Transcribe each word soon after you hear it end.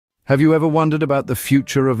Have you ever wondered about the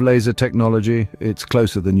future of laser technology? It's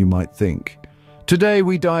closer than you might think. Today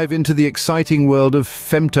we dive into the exciting world of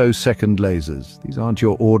femtosecond lasers. These aren't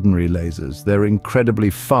your ordinary lasers. They're incredibly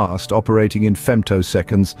fast, operating in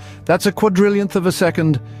femtoseconds. That's a quadrillionth of a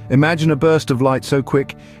second. Imagine a burst of light so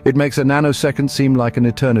quick, it makes a nanosecond seem like an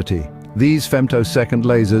eternity. These femtosecond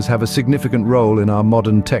lasers have a significant role in our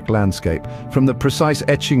modern tech landscape. From the precise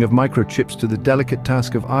etching of microchips to the delicate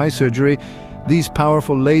task of eye surgery, these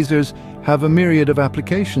powerful lasers have a myriad of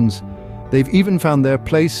applications. They've even found their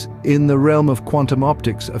place in the realm of quantum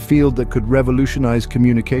optics, a field that could revolutionize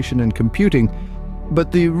communication and computing.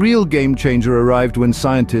 But the real game changer arrived when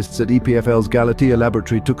scientists at EPFL's Galatea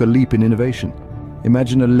laboratory took a leap in innovation.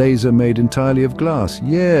 Imagine a laser made entirely of glass.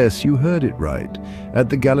 Yes, you heard it right.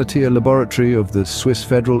 At the Galatea laboratory of the Swiss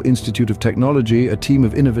Federal Institute of Technology, a team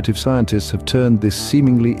of innovative scientists have turned this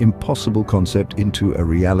seemingly impossible concept into a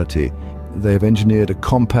reality. They have engineered a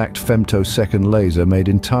compact femtosecond laser made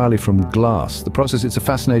entirely from glass. The process is a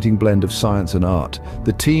fascinating blend of science and art.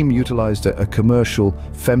 The team utilized a commercial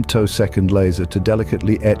femtosecond laser to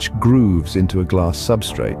delicately etch grooves into a glass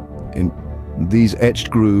substrate. These etched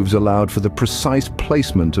grooves allowed for the precise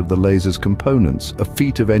placement of the laser's components, a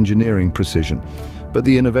feat of engineering precision. But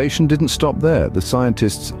the innovation didn't stop there. The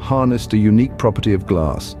scientists harnessed a unique property of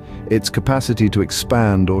glass, its capacity to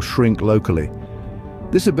expand or shrink locally.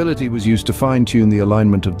 This ability was used to fine-tune the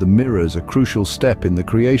alignment of the mirrors, a crucial step in the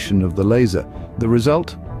creation of the laser. The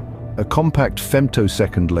result? A compact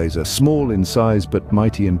femtosecond laser, small in size but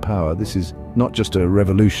mighty in power. This is not just a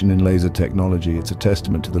revolution in laser technology, it's a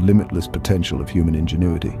testament to the limitless potential of human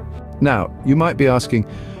ingenuity. Now, you might be asking,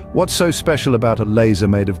 what's so special about a laser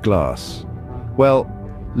made of glass? Well,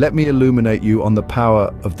 let me illuminate you on the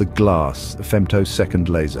power of the glass, a femtosecond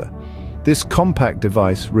laser. This compact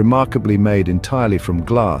device, remarkably made entirely from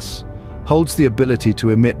glass, holds the ability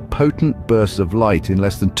to emit potent bursts of light in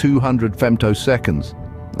less than 200 femtoseconds.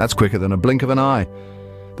 That's quicker than a blink of an eye.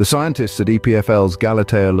 The scientists at EPFL's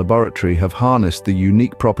Galatea laboratory have harnessed the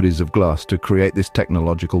unique properties of glass to create this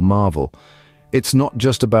technological marvel. It's not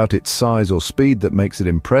just about its size or speed that makes it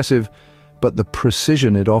impressive, but the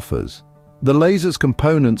precision it offers. The laser's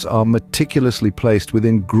components are meticulously placed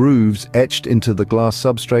within grooves etched into the glass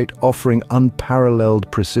substrate, offering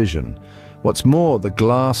unparalleled precision. What's more, the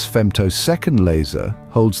glass femtosecond laser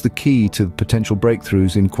holds the key to potential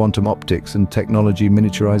breakthroughs in quantum optics and technology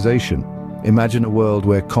miniaturization. Imagine a world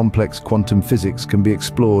where complex quantum physics can be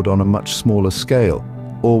explored on a much smaller scale,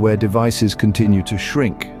 or where devices continue to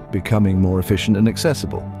shrink, becoming more efficient and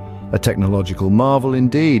accessible. A technological marvel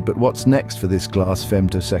indeed, but what's next for this glass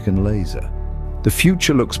femtosecond laser? The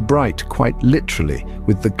future looks bright, quite literally,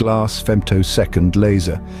 with the glass femtosecond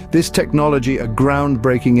laser. This technology, a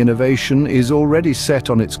groundbreaking innovation, is already set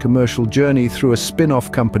on its commercial journey through a spin-off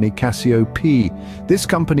company, Cassiope. This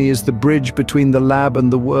company is the bridge between the lab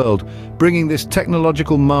and the world, bringing this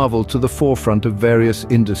technological marvel to the forefront of various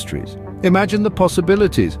industries. Imagine the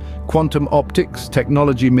possibilities: quantum optics,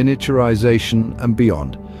 technology miniaturization, and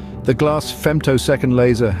beyond. The glass femtosecond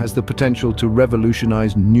laser has the potential to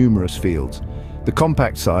revolutionize numerous fields. The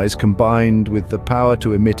compact size, combined with the power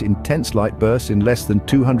to emit intense light bursts in less than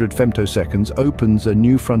 200 femtoseconds, opens a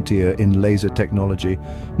new frontier in laser technology.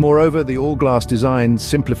 Moreover, the all-glass design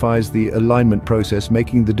simplifies the alignment process,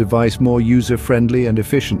 making the device more user-friendly and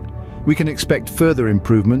efficient. We can expect further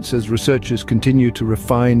improvements as researchers continue to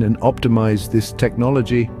refine and optimize this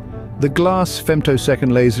technology. The glass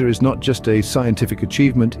femtosecond laser is not just a scientific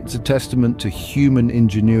achievement, it's a testament to human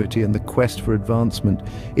ingenuity and the quest for advancement.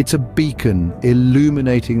 It's a beacon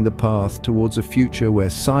illuminating the path towards a future where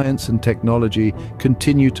science and technology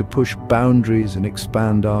continue to push boundaries and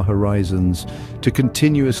expand our horizons. To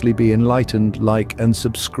continuously be enlightened, like and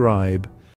subscribe.